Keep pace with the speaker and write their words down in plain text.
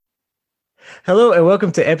Hello and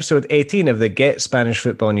welcome to episode 18 of the Get Spanish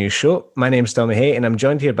Football News Show. My name's Tommy Hay and I'm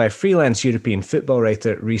joined here by freelance European football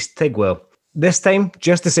writer Reese Tigwell. This time,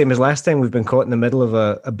 just the same as last time, we've been caught in the middle of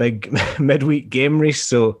a big midweek game, Reese.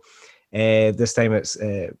 So this time it's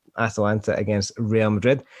Atalanta against Real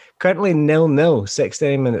Madrid. Currently 0-0,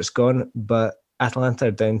 69 minutes gone, but Atalanta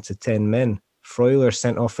are down to 10 men. Freuler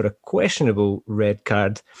sent off for a questionable red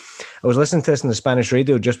card. I was listening to this on the Spanish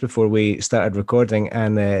radio just before we started recording,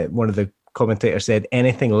 and one of the commentators said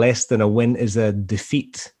anything less than a win is a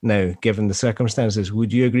defeat now, given the circumstances.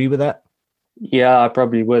 Would you agree with that? Yeah, I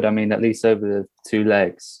probably would. I mean, at least over the two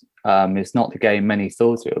legs. It's not the game many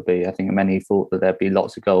thought it would be. I think many thought that there'd be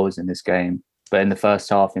lots of goals in this game. But in the first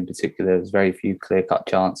half in particular, there was very few clear-cut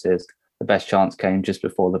chances. The best chance came just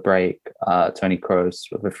before the break. Toni Kroos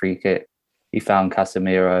with a free kick. He found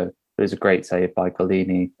Casemiro. It was a great save by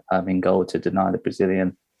Collini in goal to deny the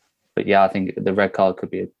Brazilian. But yeah, I think the red card could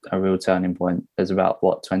be a real turning point. There's about,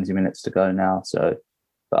 20 minutes to go now.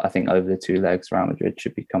 But I think over the two legs, Real Madrid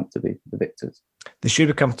should be comfortably the victors. They should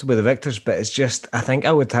be comfortably the victors, but it's just, I think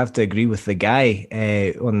I would have to agree with the guy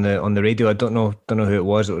on the radio. I don't know who it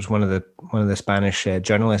was. It was one of the Spanish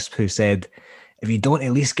journalists who said, if you don't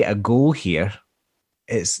at least get a goal here,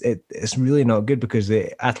 it's really not good, because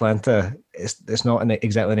the Atalanta, it's not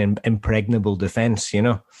exactly an impregnable defense, you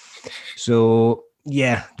know. So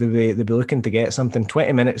yeah, they'll be looking to get something.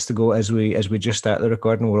 20 minutes to go as we just start the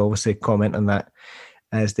recording. We'll obviously comment on that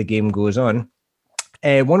as the game goes on.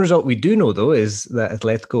 One result we do know, though, is that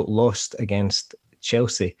Atletico lost against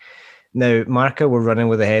Chelsea. Now, Marca were running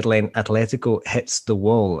with the headline, Atletico hits the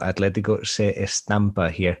wall. Atletico se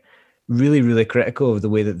estampa here. Really, really critical of the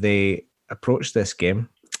way that they approached this game.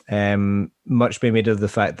 Much being made of the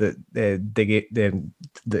fact that that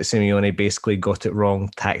Simeone basically got it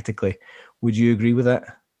wrong tactically. Would you agree with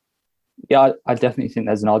that? Yeah, I definitely think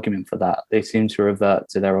there's an argument for that. They seem to revert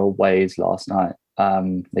to their old ways last night.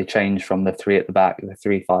 They changed from the three at the back, the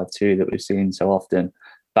 3-5-2 that we've seen so often,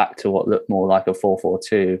 back to what looked more like a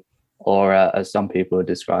 4-4-2, or as some people have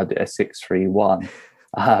described it, a 6-3-1.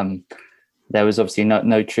 There was obviously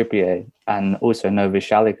no Trippier, and also no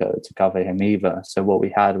Vishaliko to cover him either. So what we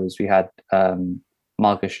had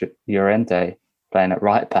Marcus Llorente playing at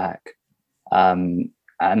right back.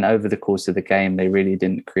 And over the course of the game, they really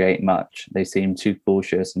didn't create much. They seemed too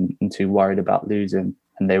cautious and too worried about losing.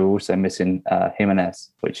 And they were also missing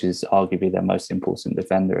Jimenez, which is arguably their most important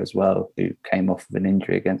defender as well, who came off of an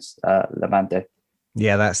injury against Levante.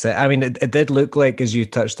 Yeah, that's it. I mean, it did look like, as you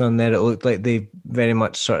touched on there, it looked like they very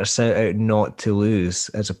much sort of set out not to lose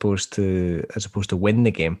as opposed to win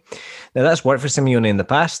the game. Now, that's worked for Simeone in the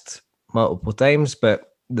past multiple times, but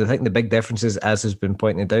I think the big difference is, as has been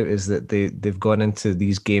pointed out, is that they've gone into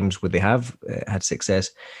these games where they have had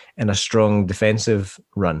success in a strong defensive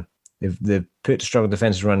run. They've put strong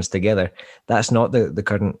defensive runs together. That's not the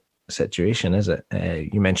current situation, is it?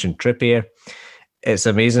 You mentioned Trippier. It's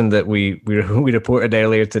amazing that we reported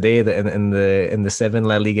earlier today that in the 7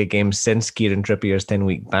 La Liga games since Kieran Trippier's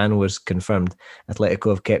 10-week ban was confirmed,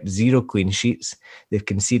 Atletico have kept 0 clean sheets. They've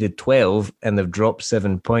conceded 12 and they've dropped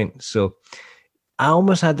 7 points. So I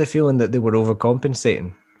almost had the feeling that they were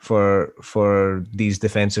overcompensating for these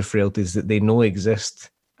defensive frailties that they know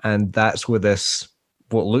exist, and that's where this,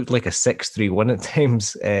 what looked like a 6-3-1 at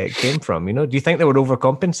times, came from. You know, do you think they were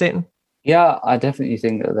overcompensating? Yeah, I definitely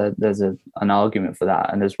think that there's an argument for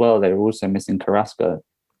that. And as well, they were also missing Carrasco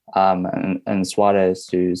and Suarez,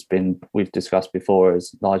 who's been, we've discussed before,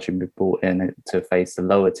 has largely been brought in to face the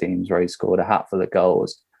lower teams where he scored a hatful of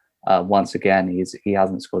goals. Once again, he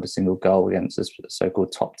hasn't scored a single goal against this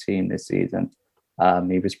so-called top team this season.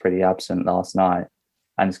 He was pretty absent last night.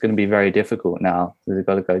 And it's going to be very difficult now. They've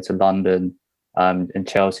got to go to London, and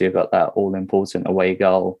Chelsea have got that all-important away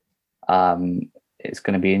goal. It's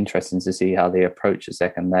going to be interesting to see how they approach the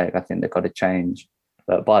second leg. I think they've got to change.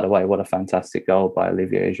 But by the way, what a fantastic goal by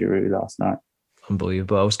Olivier Giroud last night.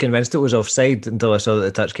 Unbelievable. I was convinced it was offside until I saw that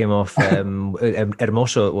the touch came off.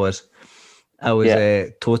 Hermoso it was. I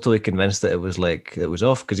was totally convinced that it was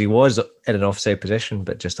off, because he was in an offside position,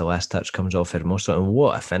 but just the last touch comes off Hermoso. And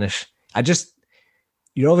what a finish.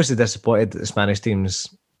 You're obviously disappointed that the Spanish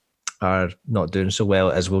teams are not doing so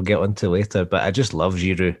well, as we'll get onto later, but I just love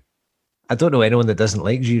Giroud. I don't know anyone that doesn't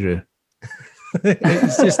like Giroud.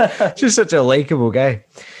 He's just such a likable guy.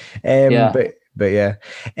 But yeah.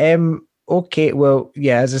 Okay, well,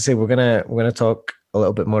 yeah, as I say, we're gonna talk a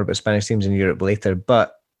little bit more about Spanish teams in Europe later,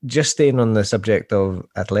 but just staying on the subject of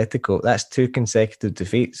Atletico, that's 2 consecutive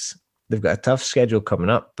defeats. They've got a tough schedule coming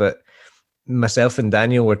up, but myself and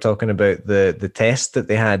Daniel were talking about the test that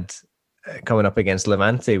they had coming up against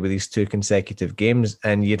Levante with these 2 consecutive games,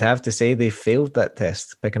 and you'd have to say they failed that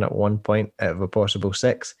test, picking up 1 point out of a possible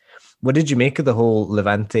 6. What did you make of the whole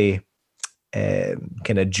Levante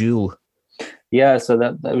kind of duel? Yeah, so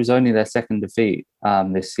that was only their second defeat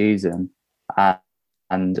this season,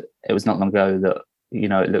 and it was not long ago that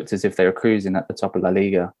it looked as if they were cruising at the top of La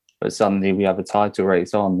Liga, but suddenly we have a title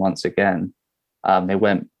race on once again. They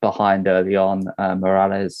went behind early on.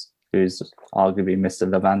 Morales, who's arguably Mr.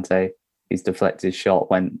 Levante, his deflected shot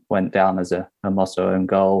went down as a Hermoso own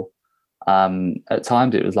goal. At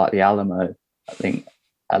times it was like the Alamo. I think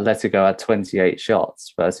Atletico had 28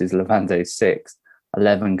 shots versus Levante's 6.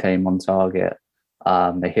 11 came on target.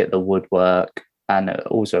 They hit the woodwork, and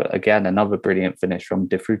also again another brilliant finish from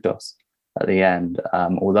De Frutos at the end.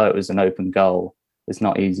 Although it was an open goal, it's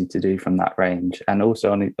not easy to do from that range, and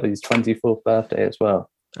also on his 24th birthday as well.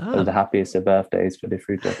 It was the happiest of birthdays for De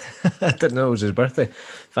Frutos. I didn't know it was his birthday.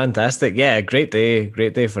 Fantastic. Yeah, great day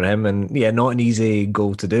for him. And yeah, not an easy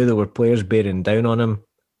goal to do. There were players bearing down on him,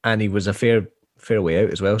 and he was a fair way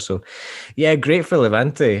out as well. So yeah, great for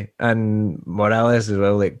Levante and Morales as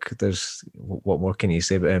well. Like, there's, what more can you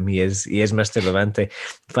say about him? He is Mr. Levante. In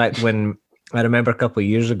fact, when I remember a couple of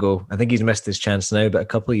years ago, I think he's missed his chance now, but a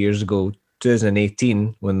couple of years ago,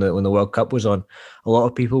 2018, when the World Cup was on, a lot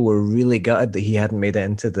of people were really gutted that he hadn't made it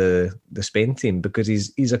into the Spain team, because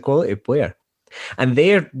he's a quality player, and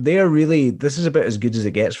they're really, this is about as good as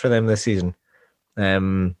it gets for them this season.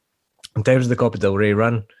 In terms of the Copa del Rey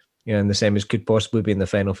run, and the semis could possibly be in the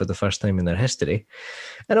final for the first time in their history,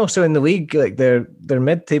 and also in the league, like they're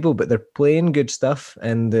mid-table, but they're playing good stuff,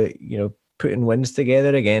 and putting wins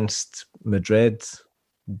together against Madrid,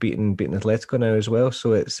 beating Atletico now as well.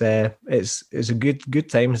 So it's a good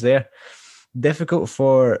times there. Difficult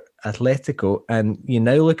for Atletico, and you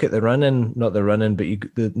now look at the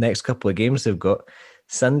the next couple of games they've got.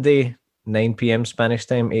 Sunday, 9 p.m. Spanish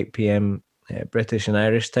time, 8 p.m. British and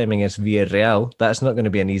Irish time against Villarreal. That's not going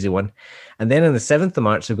to be an easy one. And then on the 7th of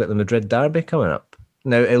March, they've got the Madrid derby coming up.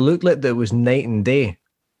 Now, it looked like there was night and day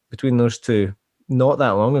between those two not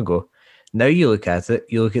that long ago. Now you look at it,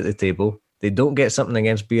 you look at the table, they don't get something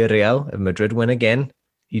against Villarreal, if Madrid win again,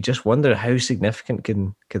 you just wonder how significant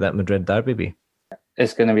could that Madrid derby be.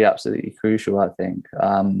 It's going to be absolutely crucial, I think.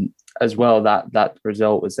 As well, that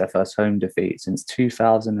result was their first home defeat since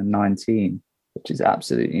 2019, which is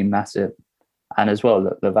absolutely massive. And as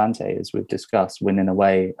well, Levante, as we've discussed, winning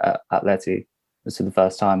away at Atleti, this is the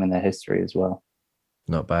first time in their history as well.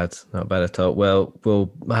 Not bad at all. Well,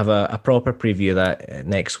 we'll have a proper preview of that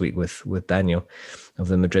next week with Daniel of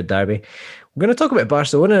the Madrid derby. We're going to talk about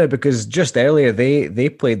Barcelona because just earlier they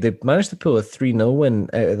managed to pull a 3-0 win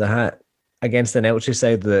out of the hat against an Elche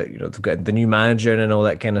side that, they've got the new manager and all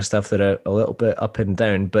that kind of stuff that are a little bit up and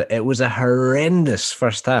down, but it was a horrendous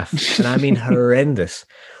first half. And I mean horrendous.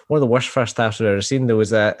 One of the worst first halves I've ever seen. There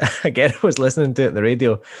was again, I was listening to it on the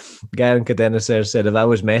radio. Guy in Cadena said, if I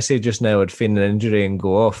was Messi just now, I'd feign an injury and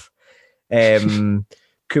go off.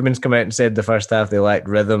 Koeman's come out and said the first half they lacked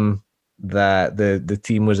rhythm, that the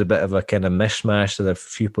team was a bit of a kind of mishmash, so a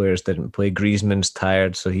few players didn't play. Griezmann's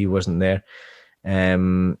tired, so he wasn't there.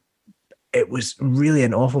 It was really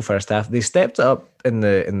an awful first half. They stepped up in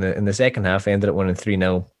the second half, ended up winning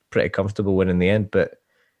 3-0, pretty comfortable win in the end, but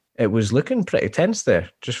it was looking pretty tense there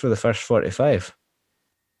just for the first 45.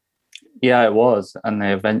 Yeah, it was. And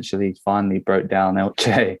they eventually finally broke down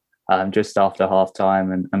Elche just after half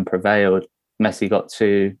time and prevailed. Messi got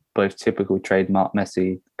 2, both typical trademark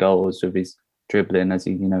Messi goals with his dribbling as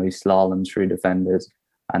he slaloms through defenders.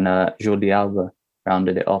 And Jordi Alba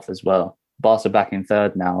rounded it off as well. Barca back in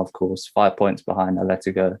third now, of course, 5 points behind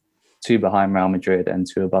Atletico, 2 behind Real Madrid and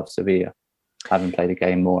 2 above Sevilla. Haven't played a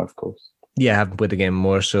game more, of course. Yeah, I haven't played a game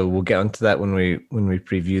more, so we'll get onto that when we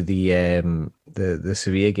preview the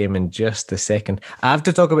Sevilla game in just a second. I have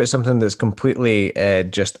to talk about something that's completely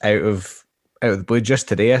just out of the blue. Just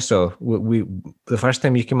today, I saw the first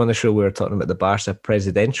time you came on the show, we were talking about the Barca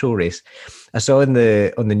presidential race. I saw on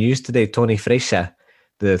the news today, Toni Freixa,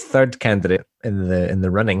 the third candidate in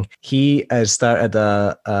the running, he has started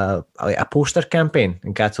a poster campaign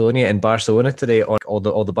in Catalonia in Barcelona today on all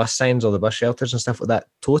the bus signs, all the bus shelters and stuff like that,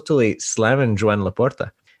 totally slamming Joan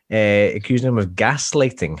Laporta, accusing him of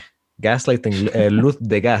gaslighting luz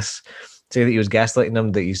de gas, saying that he was gaslighting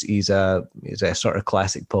him, that he's a sort of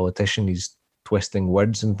classic politician, he's twisting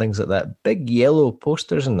words and things like that. Big yellow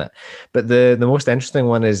posters and that. But the most interesting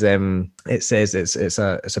one is it says it's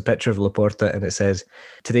a picture of Laporta and it says,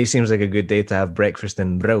 "Today seems like a good day to have breakfast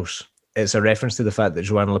in Reus." It's a reference to the fact that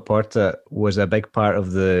Joan Laporta was a big part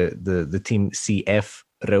of the team CF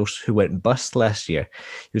Reus, who went bust last year.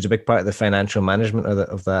 He was a big part of the financial management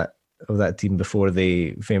of that team before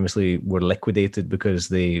they famously were liquidated because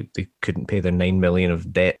they couldn't pay their 9 million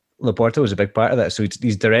of debt. Laporta was a big part of that, so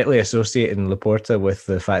he's directly associating Laporta with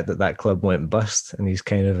the fact that club went bust, and he's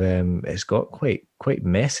kind of it's got quite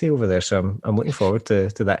messy over there. So I'm looking forward to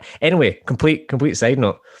that. Anyway, complete side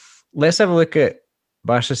note. Let's have a look at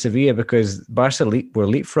Barca Sevilla, because Barca were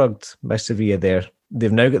leapfrogged by Sevilla there.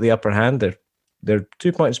 They've now got the upper hand. They're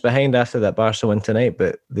 2 points behind after that Barca win tonight,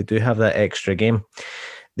 but they do have that extra game.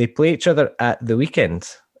 They play each other at the weekend.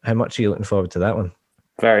 How much are you looking forward to that one?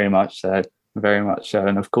 Very much so. Very much so.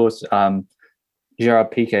 And of course,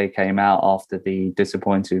 Gerard Piqué came out after the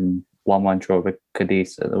disappointing 1-1 draw with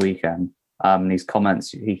Cadiz at the weekend. In his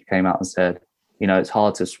comments, he came out and said, it's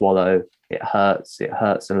hard to swallow. It hurts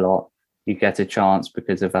a lot. You get a chance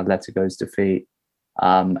because of Atletico's defeat.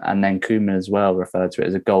 And then Koeman as well referred to it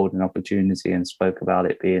as a golden opportunity and spoke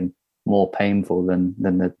about it being more painful than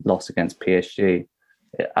the loss against PSG.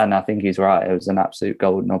 And I think he's right. It was an absolute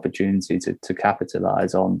golden opportunity to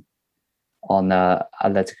capitalise on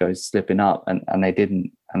Atletico slipping up, and they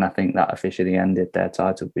didn't. And I think that officially ended their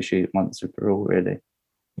title pursuit once and for all, really.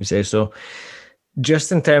 You say so.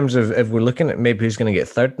 Just in terms of if we're looking at maybe who's going to get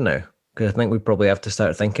third now, because I think we probably have to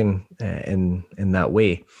start thinking in that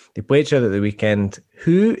way. They play each other at the weekend.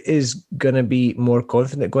 Who is going to be more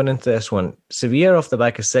confident going into this one? Sevilla off the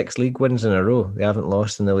back of 6 league wins in a row. They haven't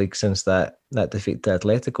lost in the league since that defeat to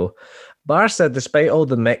Atletico. Barca, despite all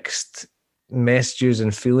the mixed messages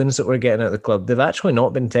and feelings that we're getting at the club, they've actually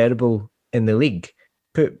not been terrible in the league.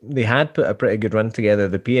 They had put a pretty good run together.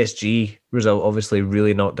 The PSG result obviously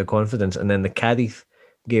really knocked their confidence, and then the Cadiz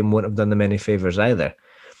game wouldn't have done them any favours either.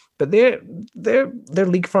 But their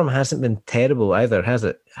league form hasn't been terrible either, has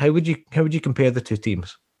it? How would you compare the two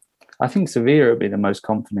teams? I think Sevilla would be the most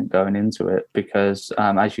confident going into it because,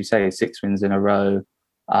 as you say, 6 wins in a row.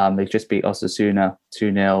 They just beat Osasuna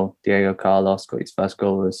 2-0. Diego Carlos got his first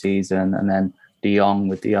goal of the season, and then De Jong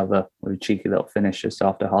with a cheeky little finish just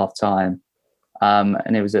after half time.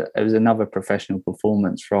 And it was another professional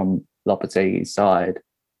performance from Lopetegui's side,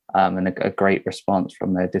 and a great response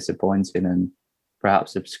from their disappointing and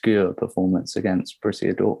perhaps obscure performance against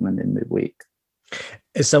Borussia Dortmund in midweek.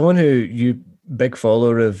 As someone you big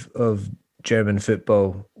follower of German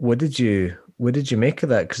football, what did you make of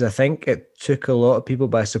that? Because I think it took a lot of people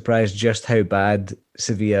by surprise just how bad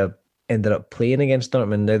Sevilla ended up playing against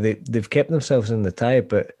Dortmund. Now they've kept themselves in the tie,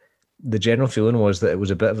 but the general feeling was that it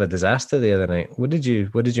was a bit of a disaster the other night. What did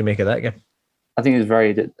you make of that game? I think it was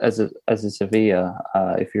very, as a Sevilla,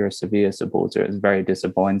 if you're a Sevilla supporter, it's very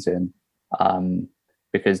disappointing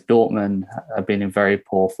because Dortmund have been in very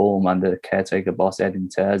poor form under caretaker boss Edin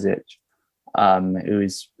Terzic, who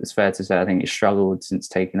it's fair to say, I think he struggled since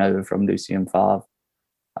taking over from Lucien Favre.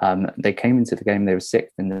 They came into the game, they were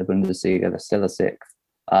 6th in the Bundesliga, they're still a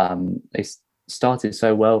 6th. They started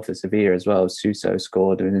so well for Sevilla as well. Suso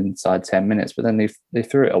scored inside 10 minutes, but then they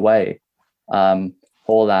threw it away.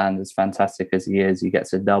 Haaland, as fantastic as he is, he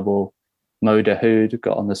gets a double. Mo Dahoud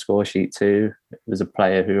got on the score sheet too. It was a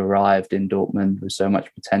player who arrived in Dortmund with so much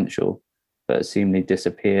potential, but seemingly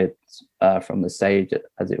disappeared from the stage,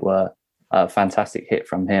 as it were. Fantastic hit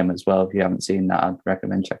from him as well. If you haven't seen that, I'd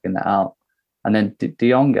recommend checking that out. And then De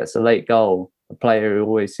Jong gets a late goal, a player who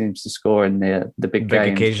always seems to score in the big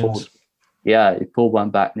games. Occasions. He pulled one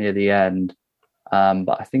back near the end.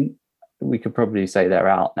 But I think we could probably say they're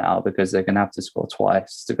out now because they're going to have to score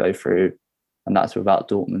twice to go through. And that's without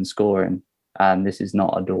Dortmund scoring. And this is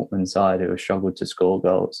not a Dortmund side who have struggled to score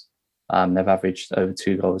goals. They've averaged over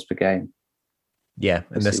 2 goals per game. Yeah,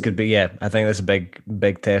 and this could be, I think that's a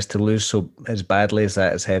big test to lose so as badly as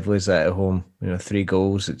that, as heavily as that at home. 3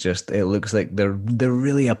 goals, it looks like they're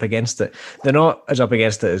really up against it. They're not as up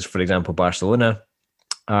against it as, for example, Barcelona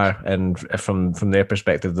are, and from their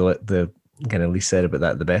perspective, the kind of least said about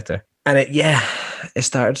that, the better. And it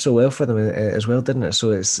started so well for them as well, didn't it?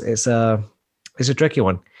 So it's a tricky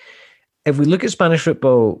one. If we look at Spanish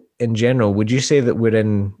football in general, would you say that we're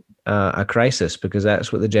in a crisis? Because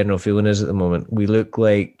that's what the general feeling is at the moment. We look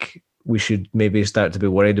like we should maybe start to be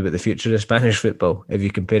worried about the future of Spanish football. If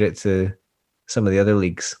you compare it to some of the other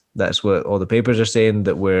leagues, that's what all the papers are saying,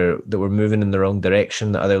 that we're moving in the wrong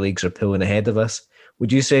direction, that other leagues are pulling ahead of us.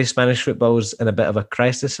 Would you say Spanish football is in a bit of a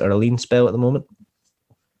crisis or a lean spell at the moment?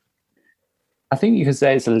 I think you could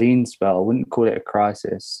say it's a lean spell. I wouldn't call it a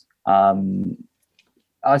crisis.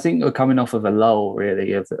 I think we're coming off of a lull,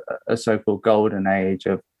 really, of a so-called golden age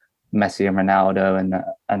of Messi and Ronaldo,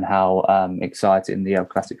 and how exciting the El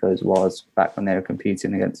Clásicos was back when they were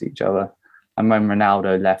competing against each other. And when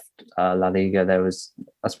Ronaldo left La Liga, there was,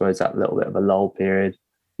 I suppose, that little bit of a lull period,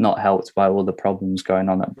 not helped by all the problems going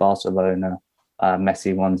on at Barcelona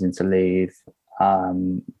Messi wanting to leave,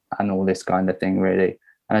 and all this kind of thing, really.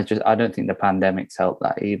 And I don't think the pandemic's helped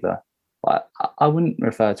that either. But I wouldn't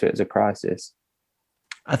refer to it as a crisis.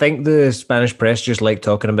 I think the Spanish press just like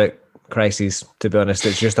talking about crises. To be honest,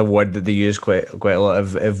 it's just a word that they use quite a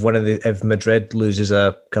lot. If Madrid loses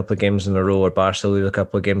a couple of games in a row or Barca lose a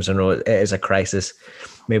couple of games in a row, it is a crisis.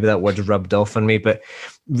 Maybe that word's rubbed off on me, but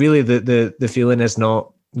really the feeling is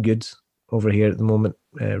not good over here at the moment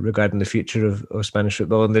regarding the future of Spanish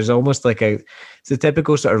football. And there's almost like it's a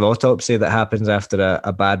typical sort of autopsy that happens after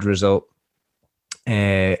a bad result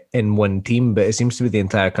in one team, but it seems to be the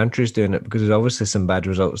entire country's doing it, because there's obviously some bad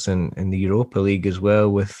results in the Europa League as well,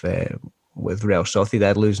 with Real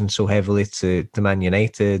Sociedad losing so heavily to Man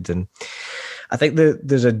United. And I think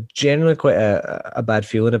there's a generally quite a bad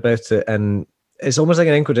feeling about it, and it's almost like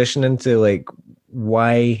an inquisition into like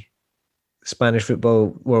why Spanish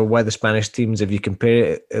football, or why the Spanish teams, if you compare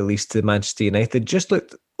it at least to Manchester United, just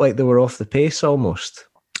looked like they were off the pace almost.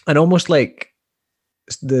 And almost like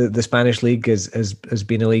the Spanish league has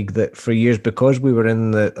been a league that for years, because we were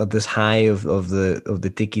in this high of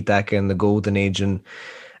the tiki-taka and the golden age,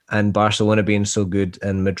 and Barcelona being so good,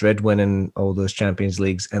 and Madrid winning all those Champions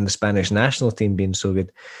Leagues, and the Spanish national team being so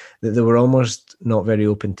good, that they were almost not very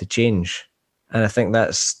open to change. And I think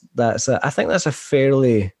that's a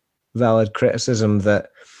fairly valid criticism, that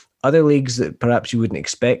other leagues that perhaps you wouldn't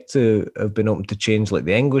expect to have been open to change, like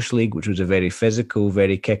the English league, which was a very physical,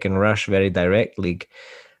 very kick and rush, very direct league,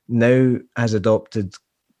 now has adopted,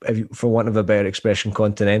 for want of a better expression,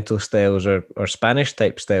 continental styles or Spanish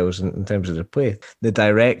type styles in terms of their play. The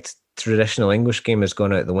direct traditional English game has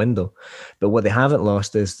gone out the window, but what they haven't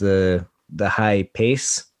lost is the high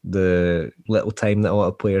pace, the little time that a lot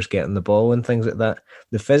of players get on the ball and things like that.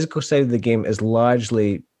 The physical side of the game has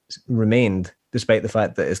largely remained, despite the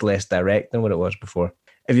fact that it's less direct than what it was before.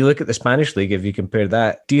 If you look at the Spanish league, if you compare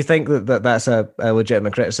that, do you think that's a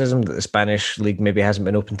legitimate criticism, that the Spanish league maybe hasn't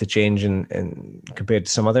been open to change in compared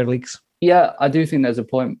to some other leagues? Yeah, I do think there's a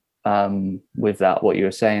point with that, what you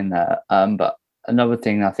were saying there. But another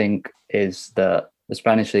thing I think is that the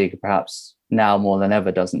Spanish league perhaps now more than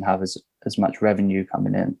ever doesn't have as much revenue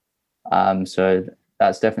coming in. So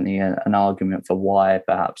that's definitely an argument for why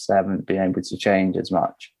perhaps they haven't been able to change as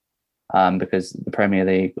much. Because the Premier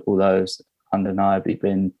League, although it's undeniably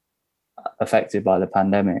been affected by the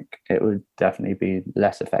pandemic, it would definitely be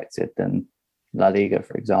less affected than La Liga,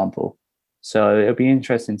 for example. So it'll be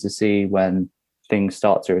interesting to see when things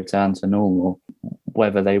start to return to normal,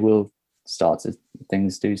 whether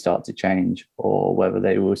things do start to change, or whether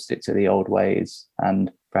they will stick to the old ways.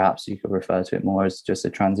 And perhaps you could refer to it more as just a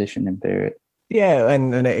transitioning period. Yeah,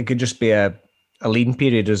 and it could just be a lean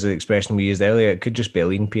period, was the expression we used earlier. It could just be a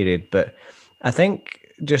lean period. But I think,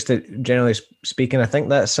 just generally speaking, I think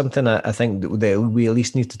that's something I think that we at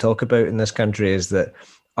least need to talk about in this country, is that,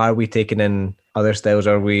 are we taking in other styles?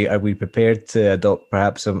 Are we prepared to adopt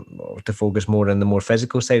perhaps to focus more on the more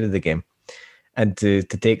physical side of the game, and to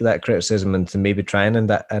take that criticism and to maybe try and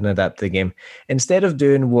adapt the game, instead of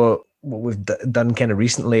doing what we've done kind of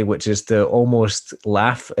recently, which is to almost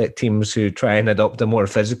laugh at teams who try and adopt a more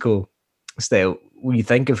physical style. When you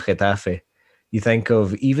think of Getafe, you think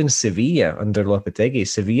of even Sevilla under Lopetegui.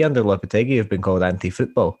 Sevilla under Lopetegui have been called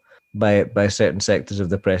anti-football by certain sectors of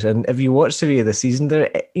the press. And if you watch Sevilla this season, they're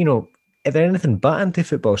anything but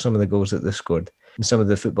anti-football, some of the goals that they've scored and some of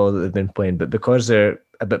the football that they've been playing. But because they're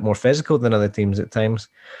a bit more physical than other teams at times,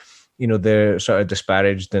 they're sort of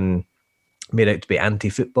disparaged and made out to be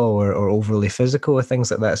anti-football or overly physical or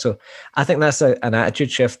things like that. So I think that's an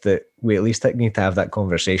attitude shift that we at least need to have that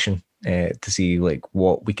conversation to see like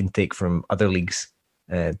what we can take from other leagues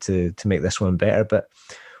to make this one better. But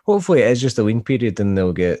hopefully it is just a lean period and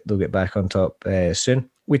they'll get back on top soon.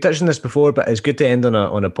 We touched on this before, but it's good to end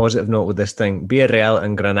on a positive note with this thing. Villarreal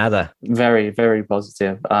and Granada. Very, very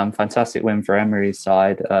positive. Fantastic win for Emery's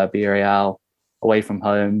side. Villarreal away from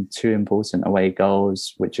home, 2 important away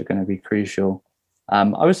goals, which are going to be crucial.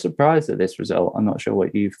 I was surprised at this result. I'm not sure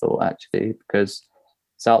what you've thought, actually, because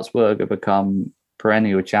Salzburg have become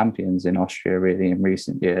perennial champions in Austria, really, in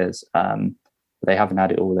recent years. They haven't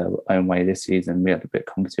had it all their own way this season. We had a bit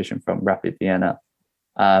of competition from Rapid Vienna.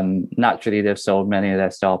 Naturally, they've sold many of their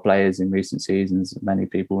star players in recent seasons. Many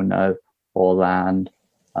people know Orland,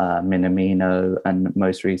 Minamino, and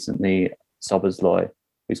most recently, Szoboszlai,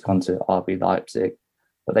 who's gone to RB Leipzig.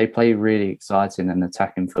 But they play really exciting and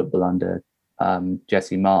attacking football under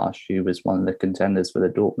Jesse Marsch, who was one of the contenders for the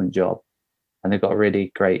Dortmund job. And they've got a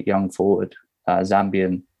really great young forward,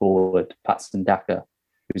 Zambian forward, Patson Daka,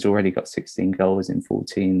 who's already got 16 goals in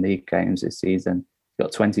 14 league games this season. He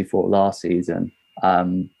got 24 last season.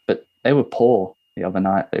 But they were poor the other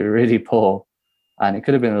night. They were really poor, and it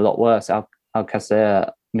could have been a lot worse.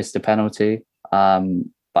 Alcacer missed a penalty, but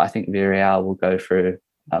I think Villarreal will go through,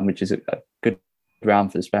 which is a good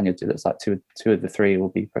round for the Spaniards. It looks like two of the three will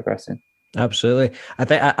be progressing. Absolutely. I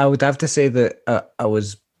think I would have to say that I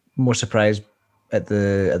was more surprised at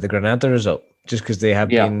the Granada result, just because they have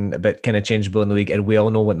been a bit kind of changeable in the league, and we all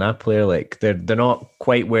know what Napoli are like. They're not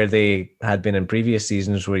quite where they had been in previous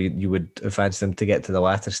seasons, where you would fancy them to get to the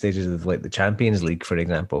latter stages of like the Champions League, for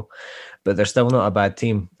example. But they're still not a bad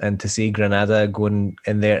team, and to see Granada going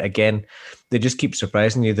in there again, they just keep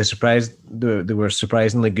surprising you. They were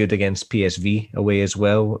surprisingly good against PSV away as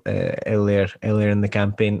well earlier in the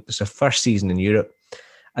campaign. It's their first season in Europe.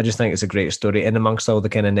 I just think it's a great story, and amongst all the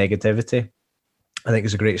kind of negativity, I think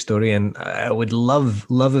it's a great story, and I would love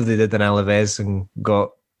if they did an Alaves and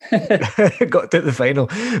got to the final.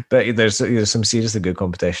 But there's some seriously good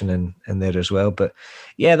competition in there as well. But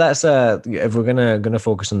yeah, that's if we're gonna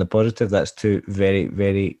focus on the positive, that's two very,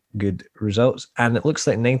 very good results. And it looks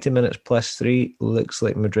like 90 minutes plus 3 looks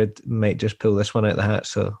like Madrid might just pull this one out of the hat.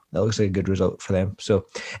 So that looks like a good result for them. So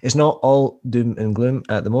it's not all doom and gloom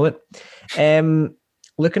at the moment.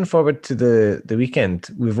 Looking forward to the weekend.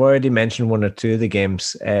 We've already mentioned one or two of the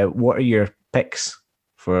games. What are your picks?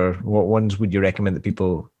 For what ones would you recommend that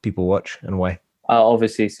people watch, and why?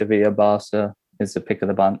 Obviously, Sevilla Barca is the pick of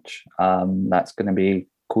the bunch. That's going to be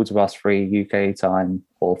 3:15 UK time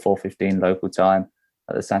or 4:15 local time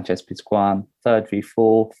at the Sanchez Pizjuan, 3rd v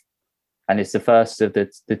 4th. And it's the first of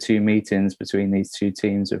the two meetings between these two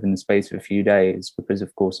teams within the space of a few days, because,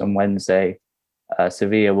 of course, on Wednesday,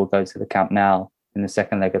 Sevilla will go to the Camp Nou in the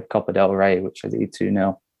second leg of Copa del Rey, which is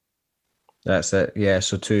 2-0. That's it. Yeah.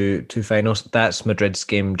 So two finals. That's Madrid's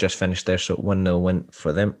game just finished there. So 1-0 win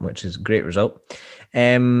for them, which is a great result.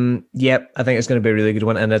 Yeah, I think it's going to be a really good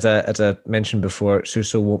one. And as I mentioned before,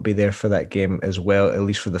 Suso won't be there for that game as well, at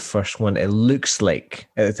least for the first one. It looks like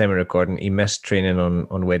at the time of recording, he missed training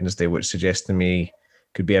on Wednesday, which suggests to me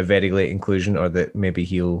could be a very late inclusion, or that maybe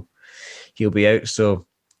he'll be out. So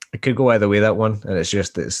it could go either way, that one. And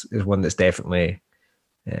it's one that's definitely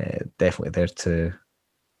there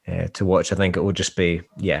to watch. I think it will just be,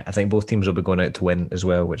 I think both teams will be going out to win as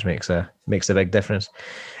well, which makes a big difference.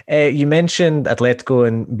 You mentioned Atletico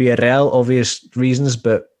and Villarreal, obvious reasons,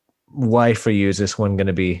 but why for you is this one going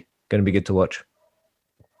to be good to watch?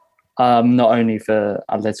 Not only for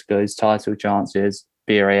Atletico's title chances,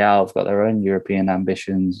 Villarreal have got their own European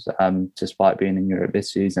ambitions. Despite being in Europe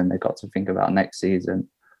this season, they've got to think about next season.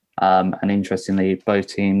 And interestingly, both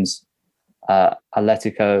teams,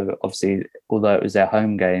 Atletico, obviously, although it was their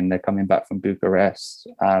home game, they're coming back from Bucharest.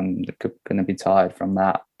 They're going to be tired from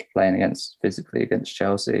that, playing physically against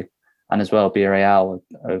Chelsea. And as well, Villarreal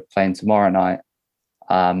are playing tomorrow night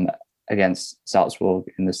against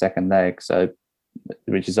Salzburg in the second leg. So,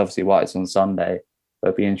 which is obviously why it's on Sunday. But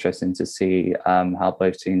it'll be interesting to see how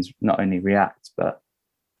both teams not only react, but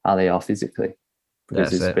how they are physically,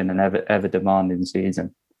 because it's been an ever demanding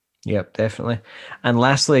season. Yep, definitely. And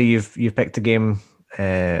lastly, you've picked a game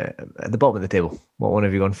at the bottom of the table. What one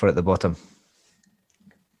have you gone for at the bottom?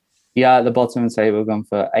 Yeah, at the bottom of the table, we've gone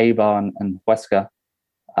for Eibar and Huesca.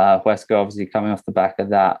 Huesca obviously coming off the back of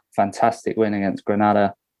that fantastic win against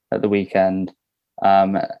Granada at the weekend.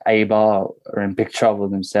 Eibar are in big trouble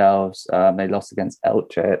themselves. They lost against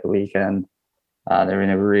Elche at the weekend. They're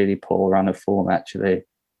in a really poor run of form, actually.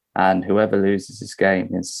 And whoever loses this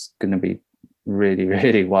game is going to be really,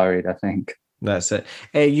 really worried, I think. That's it.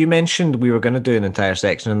 You mentioned we were going to do an entire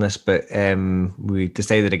section on this, but we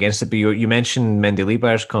decided against it. But you mentioned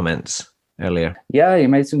Mendilibar's comments earlier. Yeah, he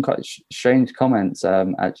made some quite strange comments,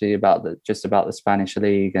 actually, about the Spanish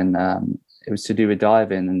league, and it was to do with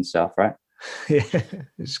diving and stuff, right? Yeah,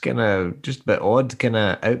 it's kind of just a bit odd, kind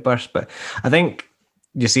of outburst. But I think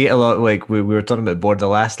you see it a lot. Like we were talking about Borja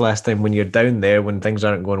last time. When you're down there, when things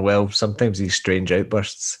aren't going well, sometimes these strange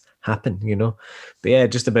outbursts happen, But yeah,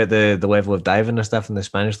 just about the level of diving and stuff in the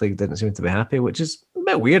Spanish league didn't seem to be happy, which is a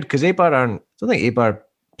bit weird because I don't think Eibar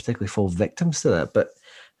particularly fall victims to that, but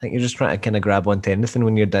I think you're just trying to kind of grab onto anything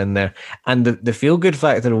when you're down there. And the feel good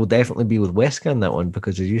factor will definitely be with Huesca on that one,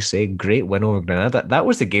 because as you say, great win over Granada. That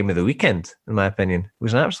was the game of the weekend, in my opinion. It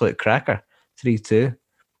was an absolute cracker, 3-2,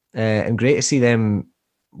 and great to see them,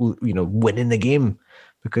 winning the game,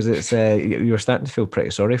 because it's you're starting to feel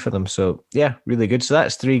pretty sorry for them. So yeah, really good. So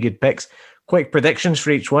that's 3 good picks. Quick predictions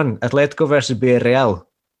for each one. Atletico versus Villarreal.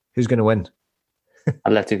 Who's going to win?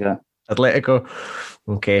 Atletico.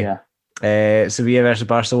 Okay. Yeah. Sevilla versus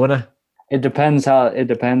Barcelona. It depends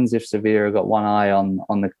if Sevilla have got one eye on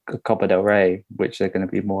the Copa del Rey, which they're going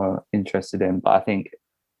to be more interested in. But I think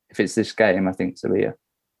if it's this game, I think Sevilla.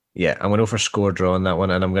 Yeah, I'm going to go for score draw on that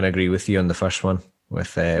one, and I'm going to agree with you on the first one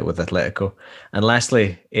with Atletico. And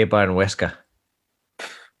lastly, Eibar and Huesca.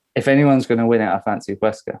 If anyone's going to win it, I fancy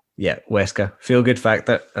Huesca. Yeah, Huesca. Feel good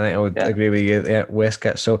factor. I think I would agree with you. Yeah,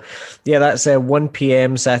 Huesca. So, yeah, that's 1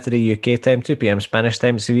 p.m. Saturday UK time, 2 p.m. Spanish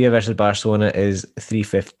time. Sevilla versus Barcelona is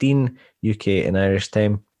 3:15 UK and Irish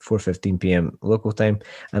time, 4:15 p.m. local time.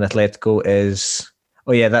 And Atletico is...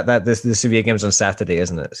 Oh, yeah, the Sevilla game's on Saturday,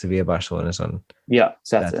 isn't it? Sevilla Barcelona is on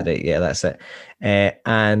Saturday. Yeah, that's it.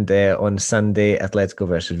 And on Sunday, Atletico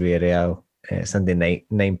versus Villarreal, Sunday night,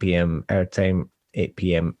 9 p.m. our time, 8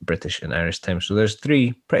 p.m. British and Irish time. So there's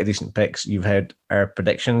 3 pretty decent picks. You've had our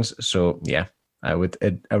predictions. So yeah, I would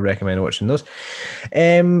recommend watching those.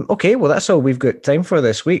 Okay, well, that's all we've got time for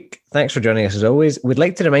this week. Thanks for joining us as always. We'd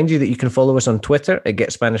like to remind you that you can follow us on Twitter at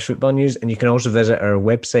Get Spanish Football News, and you can also visit our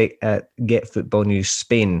website at Get Football News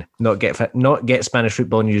Spain, not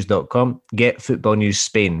GetSpanishFootballNews.com, Get Football News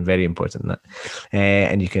Spain. Very important that.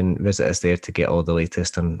 And you can visit us there to get all the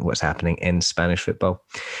latest on what's happening in Spanish football.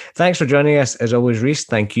 Thanks for joining us as always, Reese.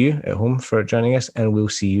 Thank you at home for joining us, and we'll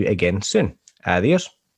see you again soon. Adios.